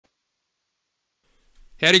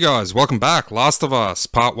Howdy guys, welcome back. Last of Us,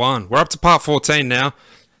 part 1. We're up to part 14 now.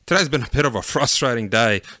 Today's been a bit of a frustrating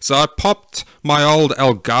day. So I popped my old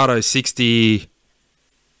Elgato 60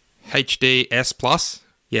 HDS Plus.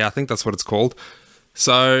 Yeah, I think that's what it's called.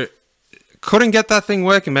 So, couldn't get that thing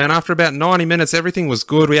working, man. After about 90 minutes, everything was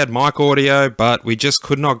good. We had mic audio, but we just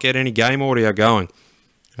could not get any game audio going.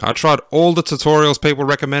 I tried all the tutorials people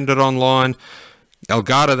recommended online.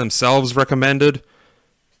 Elgato themselves recommended.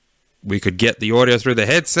 We could get the audio through the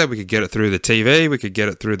headset, we could get it through the TV, we could get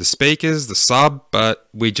it through the speakers, the sub, but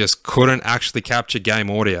we just couldn't actually capture game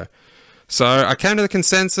audio. So I came to the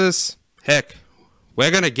consensus, heck, we're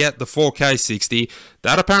going to get the 4K 60.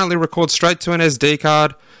 That apparently records straight to an SD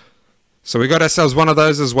card. So we got ourselves one of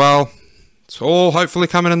those as well. It's all hopefully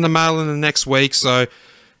coming in the mail in the next week. So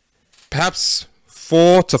perhaps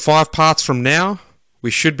 4 to 5 parts from now, we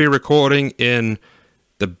should be recording in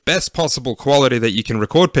the best possible quality that you can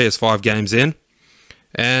record PS5 games in.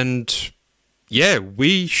 And yeah,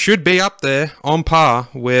 we should be up there on par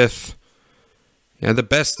with the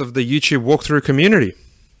best of the YouTube walkthrough community.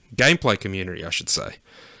 Gameplay community, I should say.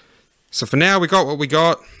 So for now, we got what we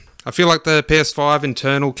got. I feel like the PS5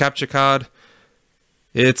 internal capture card,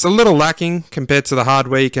 it's a little lacking compared to the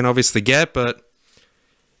hardware you can obviously get, but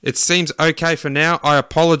it seems okay for now. I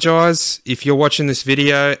apologize if you're watching this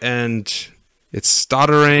video and it's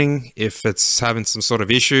stuttering, if it's having some sort of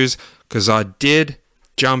issues, because I did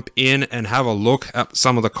jump in and have a look at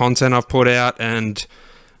some of the content I've put out, and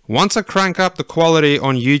once I crank up the quality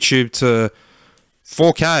on YouTube to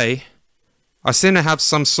 4K, I seem to have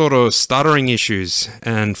some sort of stuttering issues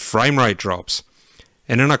and frame rate drops.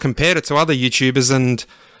 And then I compared it to other YouTubers, and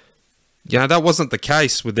that wasn't the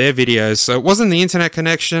case with their videos. So it wasn't the internet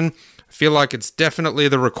connection. I feel like it's definitely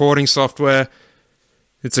the recording software.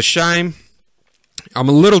 It's a shame. I'm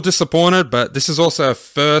a little disappointed, but this is also a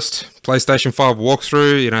first PlayStation 5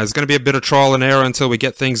 walkthrough. There's going to be a bit of trial and error until we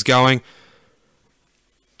get things going.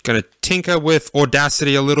 Going to tinker with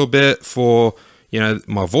Audacity a little bit for,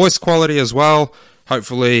 my voice quality as well.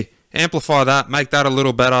 Hopefully amplify that, make that a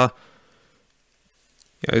little better.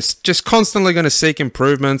 It's just constantly going to seek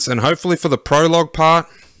improvements, and hopefully for the prologue part,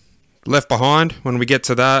 left behind, when we get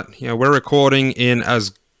to that, we're recording in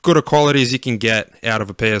as good a quality as you can get out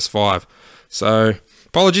of a PS5. So,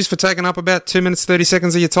 apologies for taking up about 2 minutes 30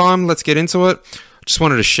 seconds of your time. Let's get into it. Just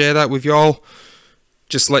wanted to share that with y'all.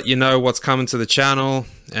 Just let you know what's coming to the channel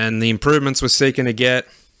and the improvements we're seeking to get.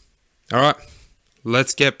 Alright,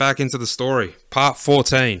 let's get back into the story. Part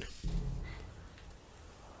 14.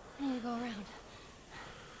 I need to go around.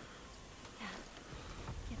 Yeah.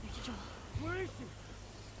 Get back to Joel. Where is she?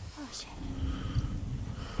 Oh, shit.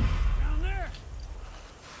 Down there!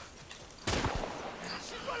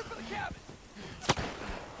 She's running for the cabin!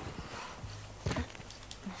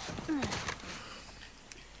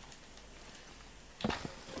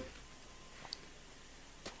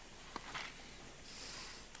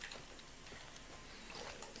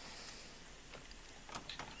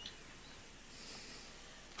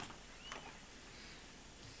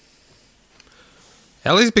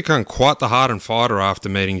 Ellie's become quite the hardened fighter after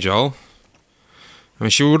meeting Joel. I mean,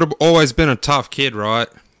 she would have always been a tough kid, right?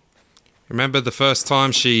 Remember the first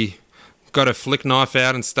time she got a flick knife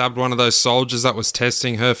out and stabbed one of those soldiers that was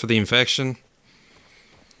testing her for the infection?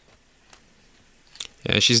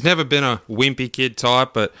 Yeah, she's never been a wimpy kid type,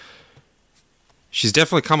 but she's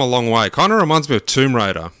definitely come a long way. Kind of reminds me of Tomb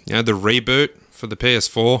Raider, the reboot for the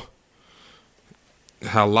PS4.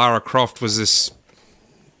 How Lara Croft was this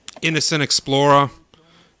innocent explorer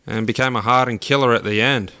and became a hardened killer at the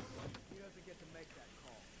end. He doesn't get to make that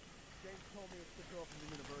call. James told me it's the girl from the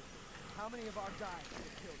university. How many of our guys get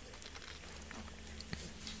killed there?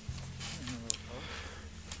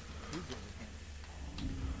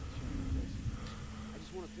 I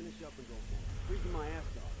just want to finish up and go for it. Freezing my ass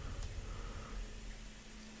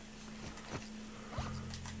off.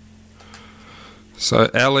 So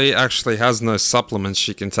Ellie actually has no supplements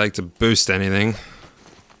she can take to boost anything.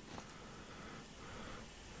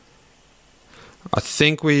 I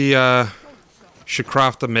think we should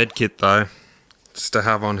craft a med kit though, just to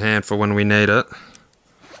have on hand for when we need it.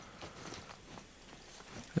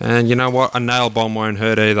 And you know what? A nail bomb won't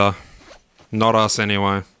hurt either. Not us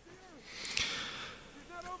anyway.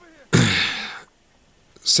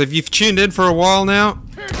 So if you've tuned in for a while now,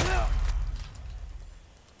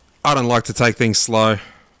 I don't like to take things slow.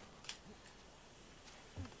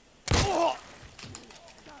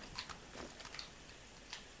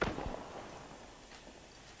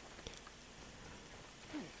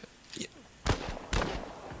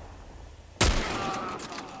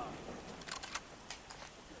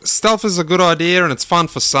 Stealth is a good idea and it's fun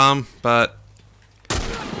for some, but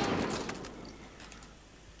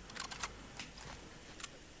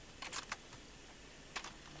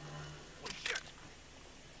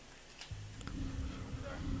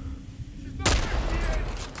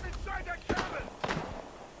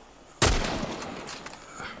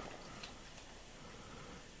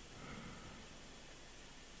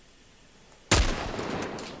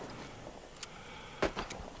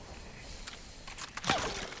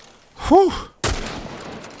Whew.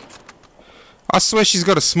 I swear she's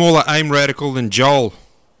got a smaller aim reticle than Joel.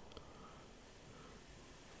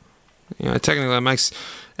 You know, technically that makes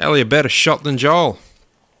Ellie a better shot than Joel.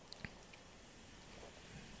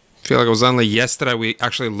 I feel like it was only yesterday we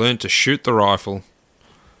actually learned to shoot the rifle.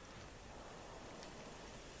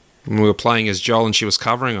 When we were playing as Joel and she was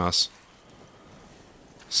covering us.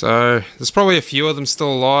 So, there's probably a few of them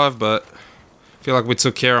still alive, but I feel like we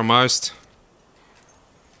took care of most.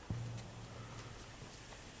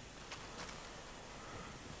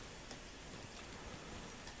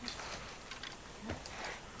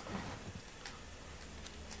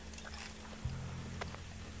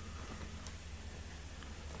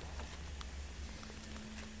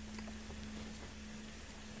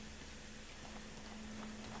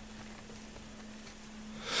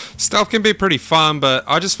 Stealth can be pretty fun, but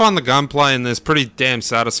I just find the gunplay in this pretty damn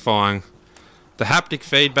satisfying. The haptic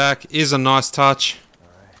feedback is a nice touch.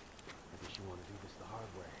 Alright. I guess you want to do this the hard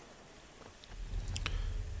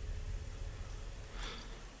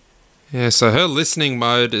way. Yeah, so her listening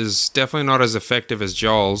mode is definitely not as effective as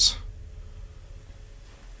Joel's.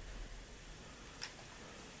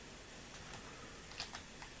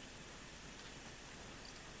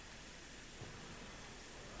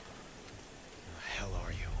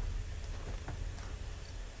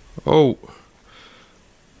 Oh.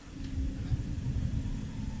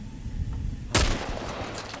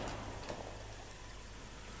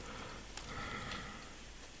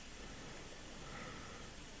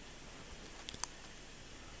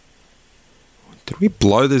 Did we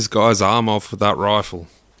blow this guy's arm off with that rifle?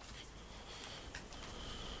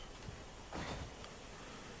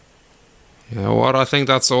 You know what? I think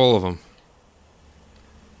that's all of them.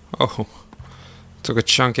 Oh. Took a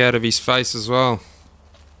chunk out of his face as well.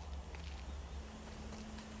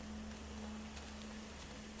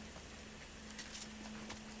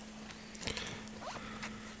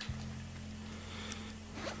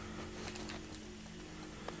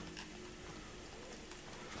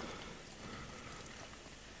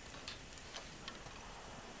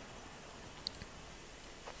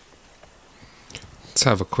 Let's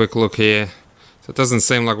have a quick look here. So it doesn't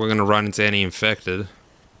seem like we're going to run into any infected.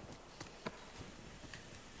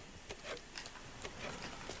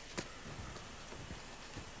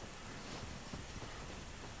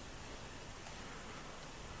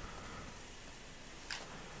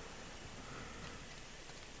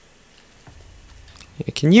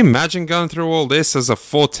 Yeah, can you imagine going through all this as a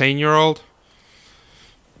 14-year-old?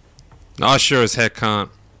 I sure as heck can't.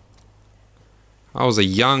 I was a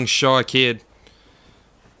young, shy kid.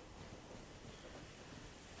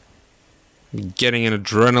 Getting an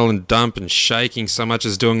adrenaline dump and shaking so much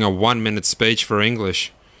as doing a 1-minute speech for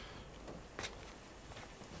English.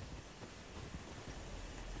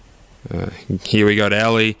 Here we got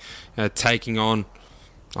Ellie taking on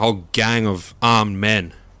a whole gang of armed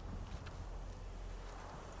men.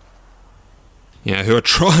 You know, who are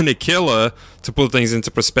trying to kill her, to put things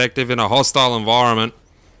into perspective, in a hostile environment.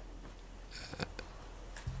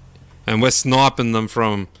 And we're sniping them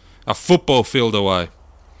from a football field away.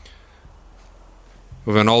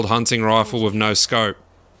 With an old hunting rifle with no scope.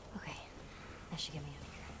 Okay, that should get me out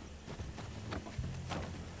of here.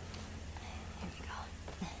 Here we go.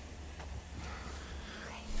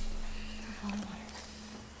 Okay. I'm falling water.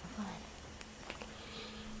 I'm falling.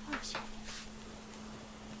 Oh shit.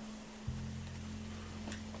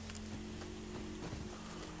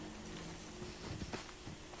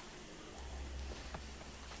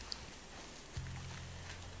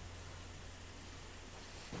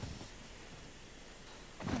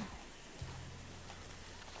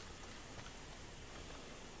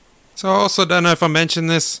 So I also don't know if I mentioned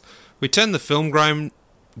this. We turned the film grain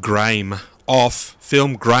off.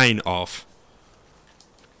 Film grain off.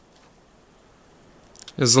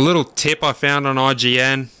 There's a little tip I found on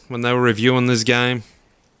IGN when they were reviewing this game.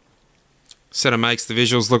 Said it makes the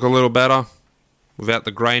visuals look a little better without the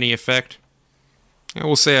grainy effect. And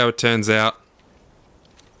we'll see how it turns out.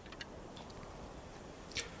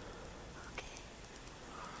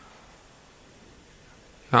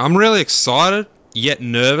 I'm really excited, yet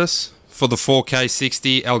nervous, for the 4K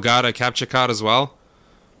 60 Elgato capture card as well.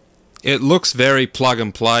 It looks very plug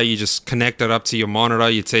and play. You just connect it up to your monitor,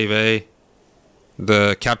 your TV,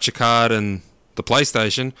 the capture card and the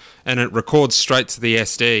PlayStation, and it records straight to the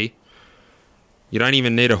SD. You don't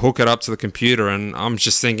even need to hook it up to the computer, and I'm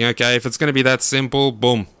just thinking, okay, if it's going to be that simple,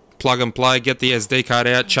 boom, plug and play, get the SD card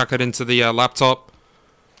out, chuck it into the laptop.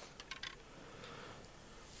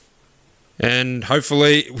 And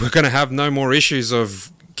hopefully we're going to have no more issues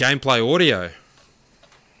of gameplay audio.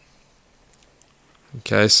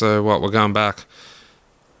 Okay, so what, we're going back.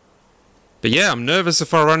 But yeah, I'm nervous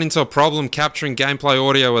if I run into a problem capturing gameplay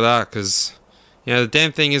audio with that, because, you know, the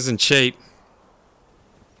damn thing isn't cheap.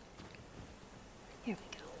 Here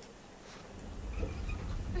we go.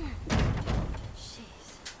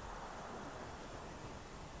 Jeez.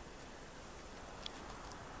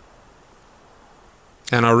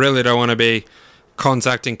 And I really don't want to be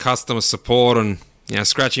contacting customer support and, you know,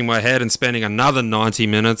 scratching my head and spending another 90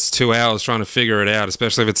 minutes, 2 hours trying to figure it out,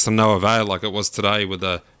 especially if it's to no avail like it was today with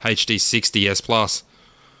the HD 60S Plus.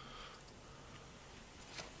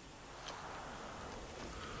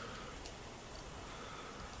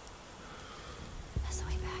 That's the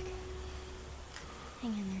way back.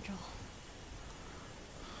 Hang in there, Joel.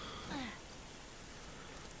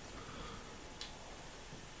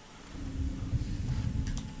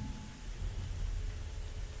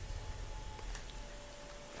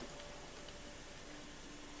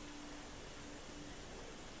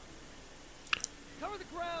 Cover the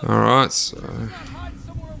ground. Alright, so Hide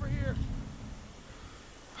somewhere over here.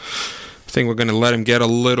 I think we're going to let him get a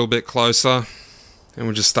little bit closer and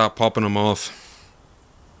we'll just start popping him off.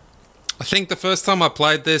 I think the first time I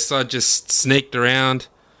played this I just sneaked around,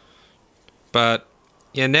 but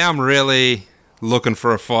yeah, now I'm really looking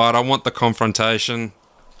for a fight. I want the confrontation.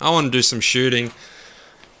 I want to do some shooting.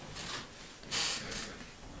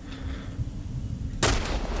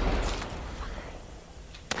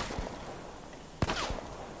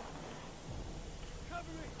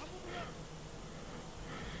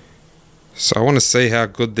 So I want to see how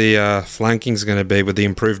good the flanking is going to be with the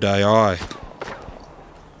improved AI.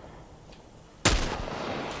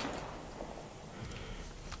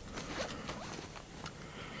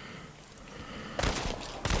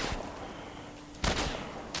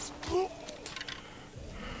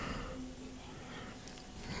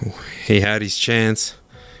 He had his chance.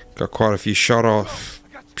 Got quite a few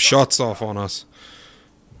shots off on us.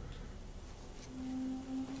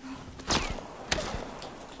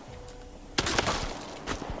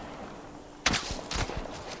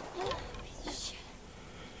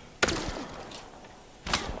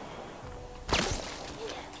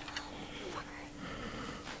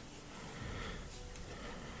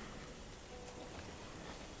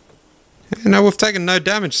 No, we've taken no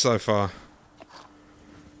damage so far.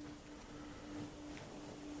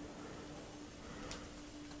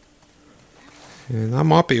 And that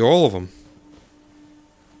might be all of them.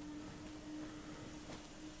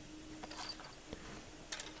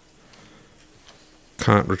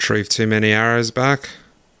 Can't retrieve too many arrows back.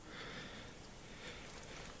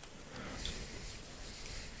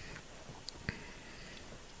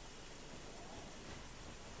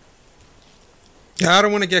 Yeah, I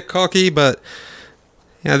don't want to get cocky, but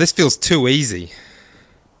yeah, this feels too easy.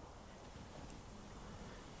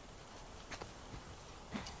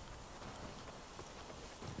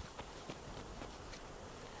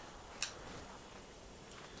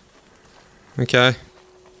 Okay.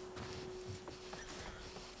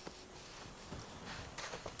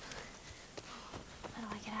 How do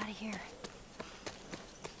I get out of here?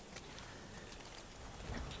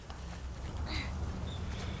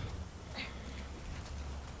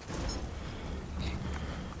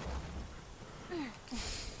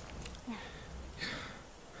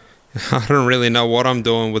 I don't really know what I'm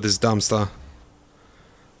doing with this dumpster.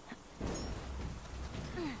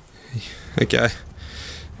 Okay.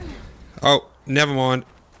 Oh, never mind.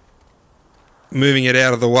 Moving it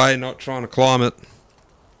out of the way, not trying to climb it.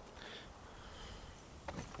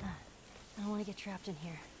 I don't want to get trapped in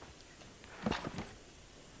here.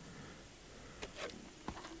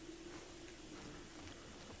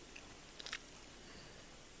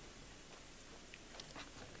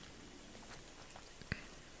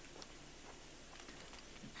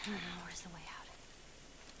 Where's the way out?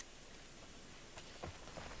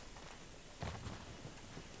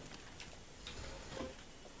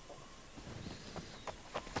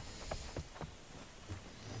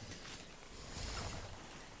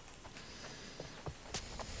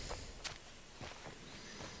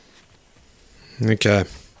 Okay.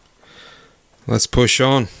 Let's push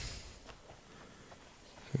on.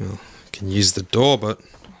 Well, I can use the door, but...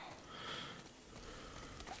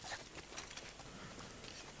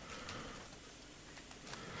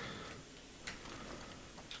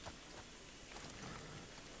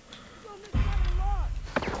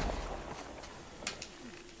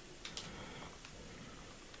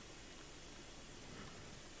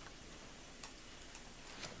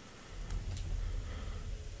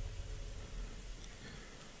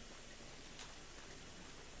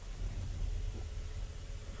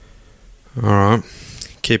 Alright,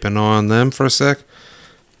 keep an eye on them for a sec.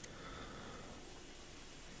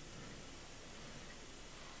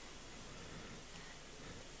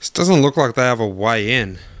 This doesn't look like they have a way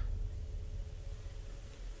in.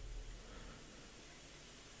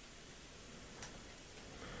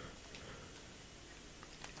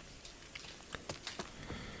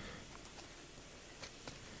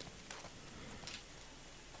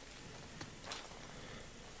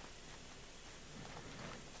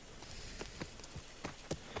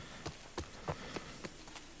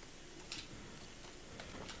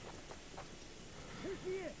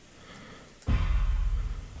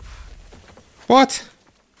 What?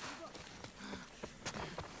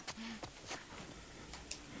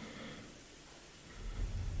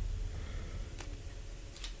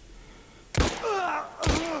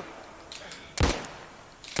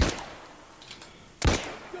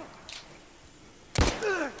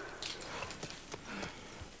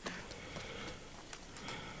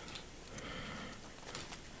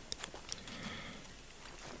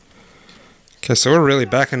 Okay, so we're really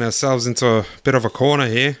backing ourselves into a bit of a corner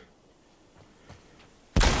here.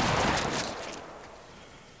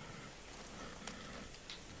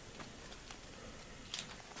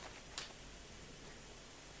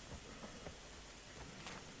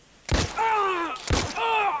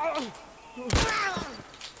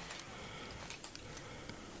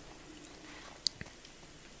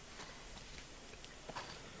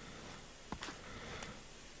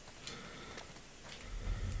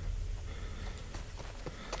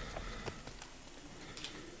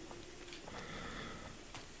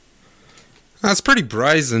 That's pretty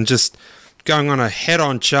brazen, just going on a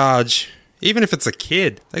head-on charge. Even if it's a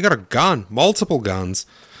kid, they got a gun, multiple guns.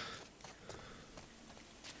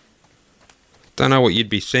 Don't know what you'd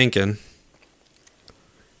be thinking.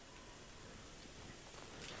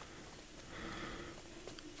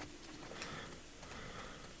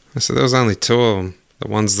 So there was only two of them, the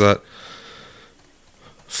ones that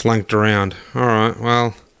flanked around. Alright,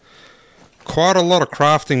 well, quite a lot of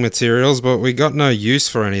crafting materials, but we got no use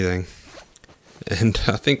for anything. And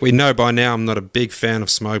I think we know by now I'm not a big fan of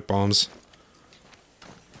smoke bombs.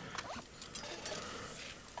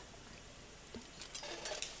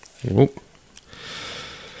 Whoop.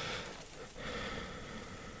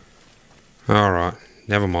 Alright,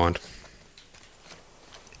 never mind.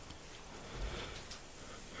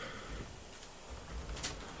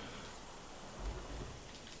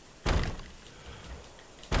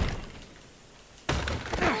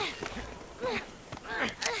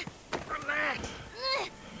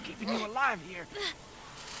 Keeping you alive here. There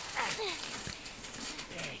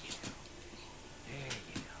you go. There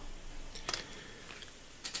you go.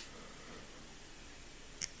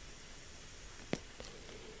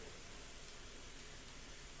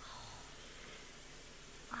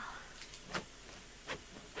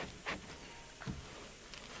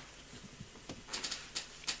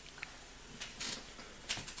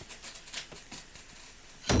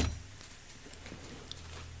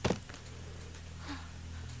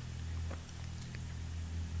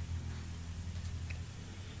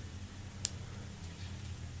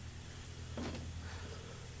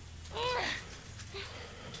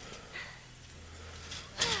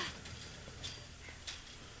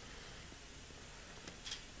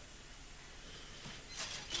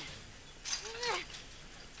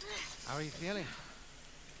 How are you feeling?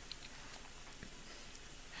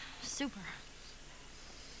 Super.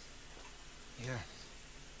 Here.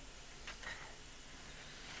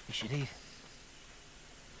 You should eat.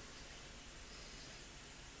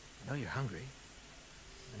 I know you're hungry.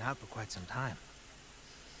 You've been out for quite some time.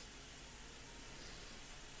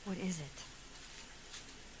 What is it?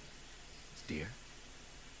 It's deer.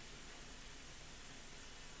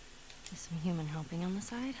 Is some human helping on the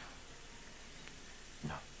side?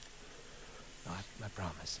 No. No, I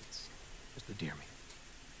promise. It's just the deer meat.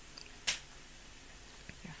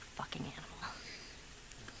 You're a fucking animal.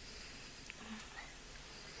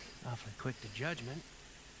 Awfully quick to judgment.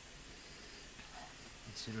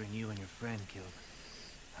 Considering you and your friend killed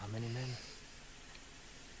how many men?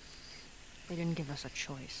 They didn't give us a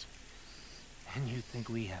choice. And you think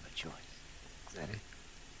we have a choice. Is that it?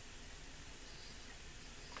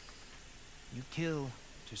 You kill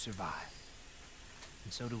to survive.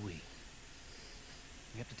 And so do we.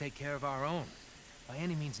 We have to take care of our own, by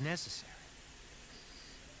any means necessary.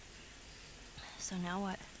 So now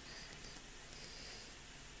what?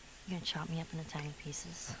 You gonna chop me up into tiny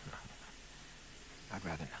pieces? I'd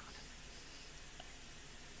rather not.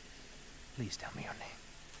 Please tell me your name.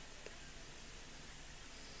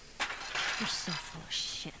 You're so full of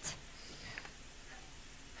shit.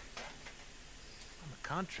 On the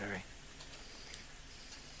contrary,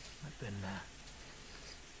 I've been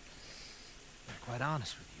quite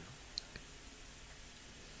honest with you.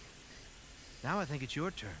 Now I think it's your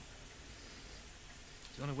turn.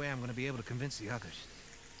 It's the only way I'm going to be able to convince the others.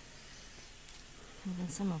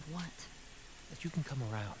 Convince them of what? That you can come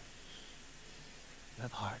around. You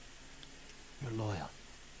have heart. You're loyal.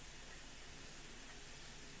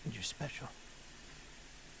 And you're special.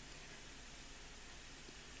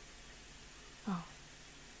 Oh.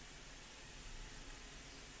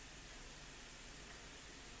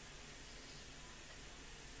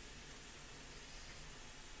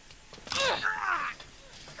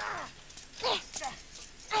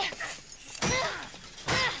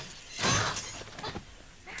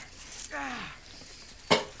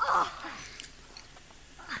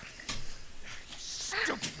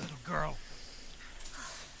 Stupid little girl.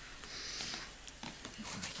 You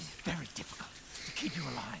are making it very difficult to keep you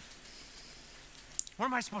alive. What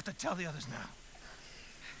am I supposed to tell the others now?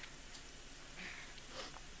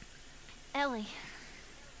 Ellie.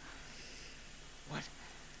 What?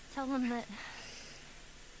 Tell them that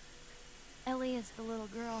Ellie is the little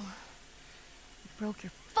girl who broke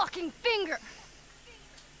your fucking finger.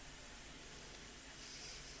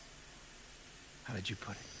 How did you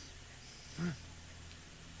put it? Hmm?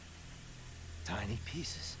 Tiny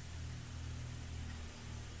pieces.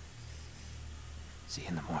 See you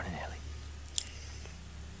in the morning, Ellie.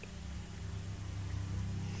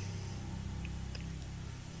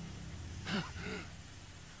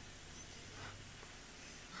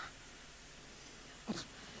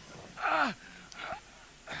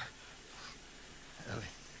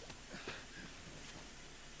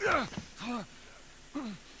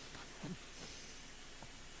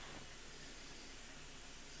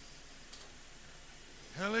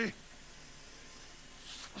 Ellie?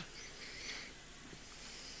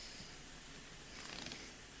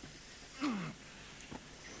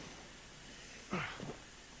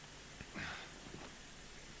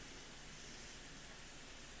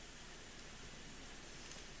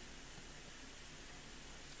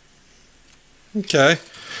 Okay.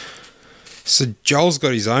 So Joel's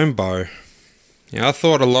got his own bow. Yeah, I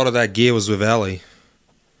thought a lot of that gear was with Ellie.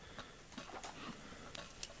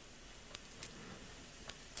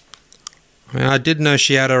 I mean, I did know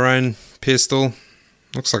she had her own pistol.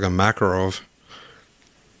 Looks like a Makarov.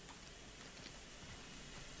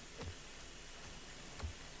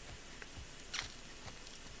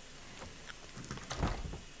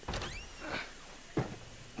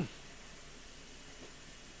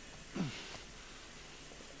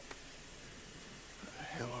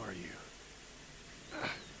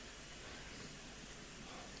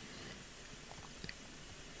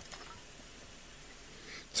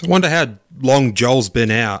 So I wonder how long Joel's been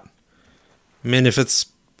out. I mean, if it's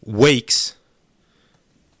weeks,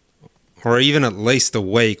 or even at least a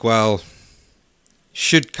week, well,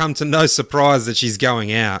 should come to no surprise that she's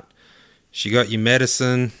going out. She got you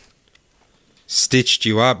medicine, stitched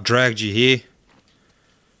you up, dragged you here.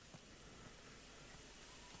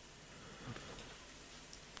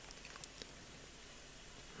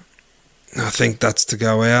 I think that's to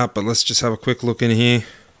go out, but let's just have a quick look in here.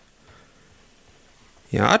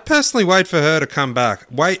 Yeah, I'd personally wait for her to come back.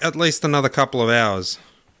 Wait at least another couple of hours.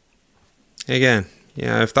 Again,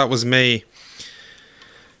 yeah, if that was me,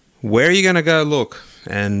 where are you going to go look?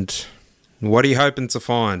 And what are you hoping to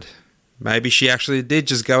find? Maybe she actually did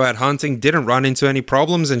just go out hunting, didn't run into any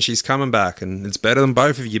problems, and she's coming back. And it's better than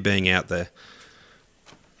both of you being out there.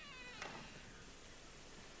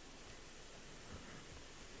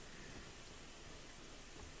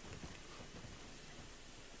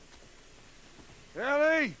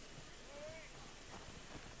 Ellie!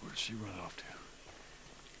 Where'd she run off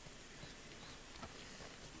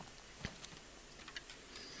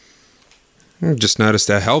to? I just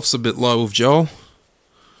noticed our health's a bit low with Joel.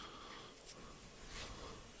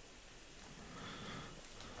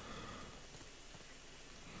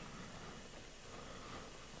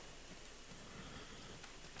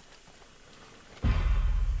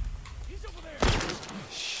 He's over there!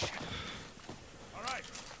 Shit. All right,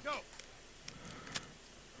 go!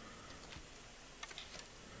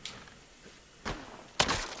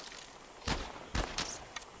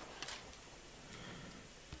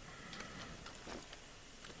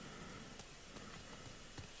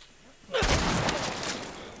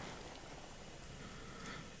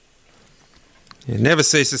 It never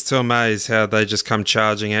ceases to amaze how they just come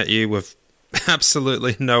charging at you with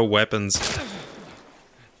absolutely no weapons.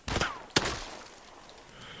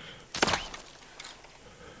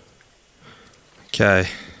 Okay.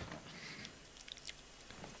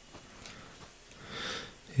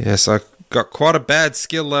 Yes, I got quite a bad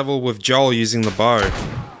skill level with Joel using the bow.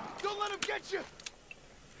 Don't let him get you!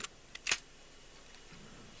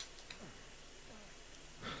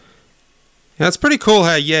 Yeah, it's pretty cool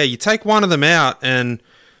how, yeah, you take one of them out and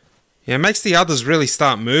yeah, it makes the others really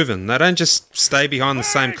start moving. They don't just stay behind the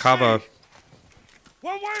same cover. See?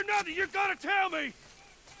 One way or another, you gotta tell me.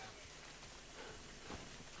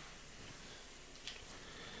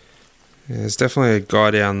 Yeah, there's definitely a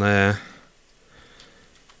guy down there.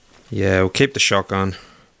 Yeah, we'll keep the shotgun.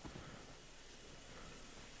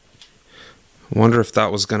 I wonder if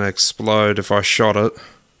that was going to explode if I shot it.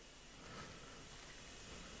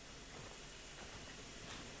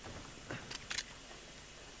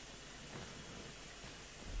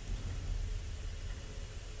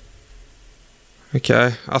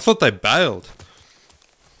 Okay, I thought they bailed.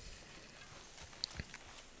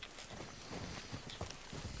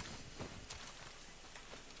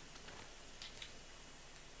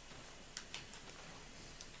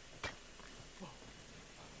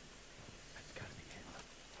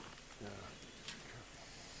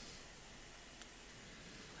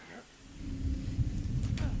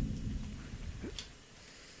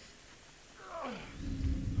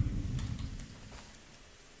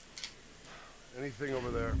 Anything over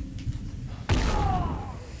there?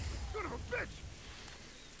 Son of a bitch!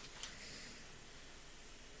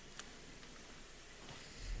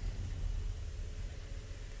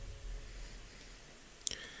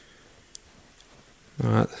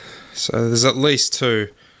 Alright, so there's at least two.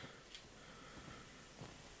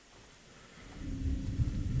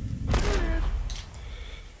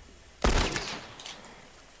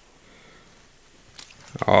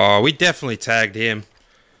 Oh, we definitely tagged him.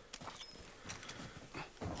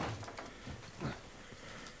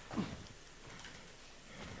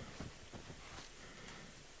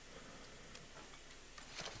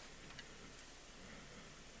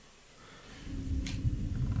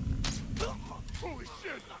 Holy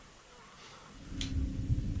shit!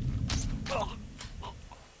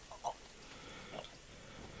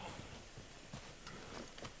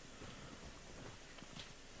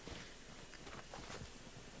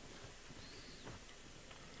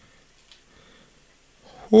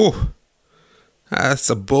 Ooh, that's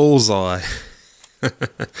a bullseye.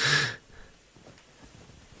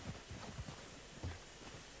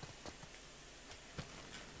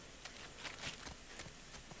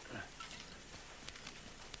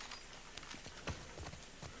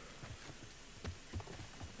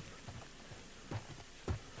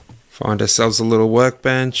 Find ourselves a little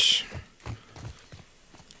workbench.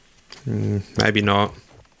 Maybe not.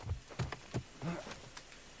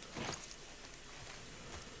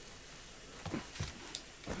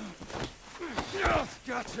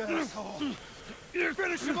 Gotcha, asshole!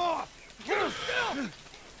 Finish him off!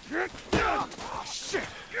 Oh, shit!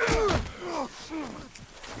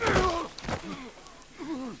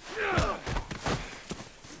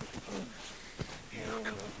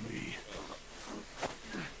 Handcuff me.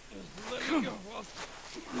 Let me go. I'll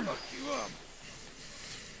fuck you up.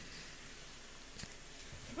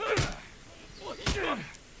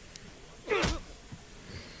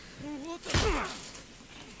 What the?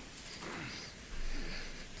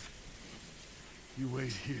 You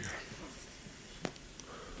wait here.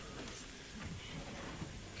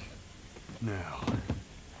 Now,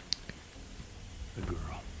 the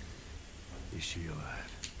girl. Is she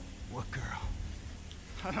alive? What girl?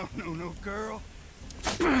 I don't know no girl.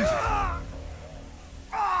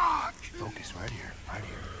 Focus right here, right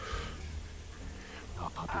here. I'll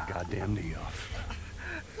pop your goddamn knee off.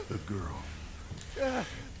 The girl.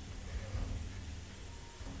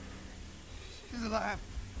 She's alive.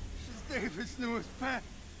 She's David's newest pet.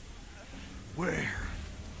 Where?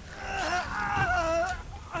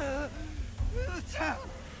 In the town.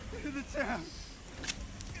 In the town.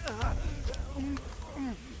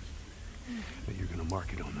 But you're gonna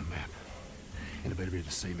mark it on the map. And it better be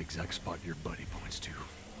the same exact spot your buddy points to.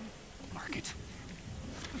 Mark it.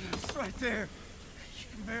 It's right there. You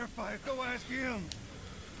can verify it. Go ask him.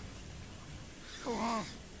 Go on.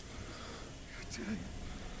 I tell you,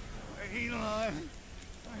 I ain't lying.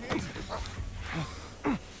 I ain't.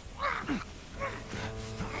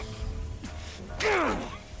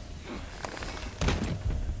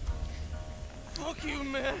 Fuck you,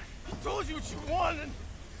 man. He told you what you wanted.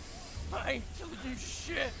 I ain't telling you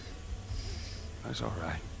shit. That's all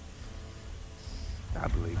right. I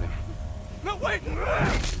believe him. No, wait!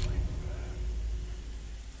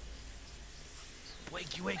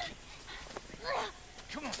 Wakey, wakey.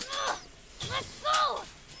 Come on. Let's go!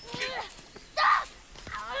 Stop!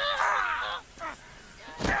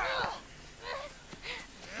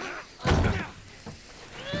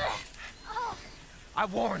 I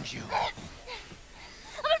warned you.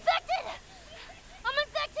 I'm infected! I'm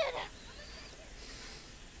infected!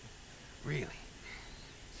 Really?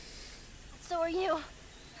 So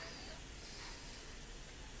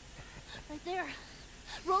Right there.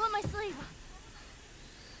 Roll up my sleeve.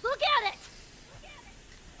 Look at it!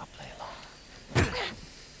 I'll play along.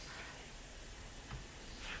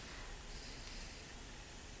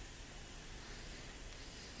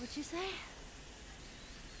 What'd you say?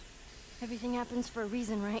 Everything happens for a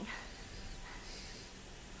reason, right?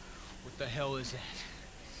 What the hell is that?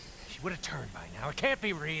 She would have turned by now. It can't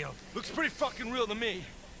be real. Looks pretty fucking real to me.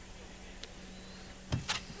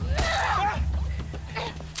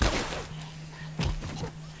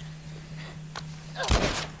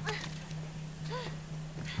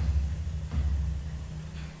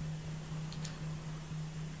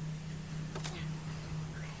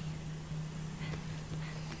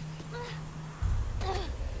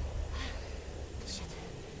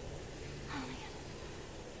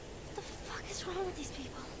 What's wrong with these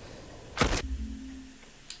people?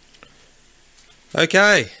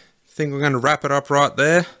 Okay, think we're going to wrap it up right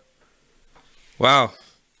there. Wow.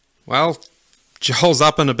 Well, Joel's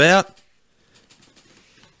up and about.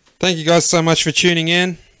 Thank you guys so much for tuning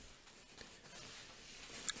in.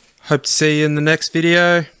 Hope to see you in the next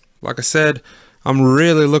video. Like I said, I'm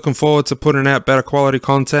really looking forward to putting out better quality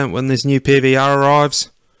content when this new PVR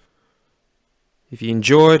arrives. If you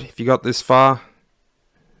enjoyed, if you got this far,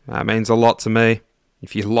 that means a lot to me.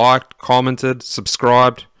 If you liked, commented,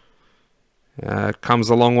 subscribed, it comes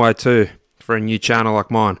a long way too for a new channel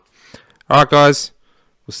like mine. Alright guys,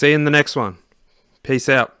 we'll see you in the next one. Peace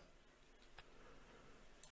out.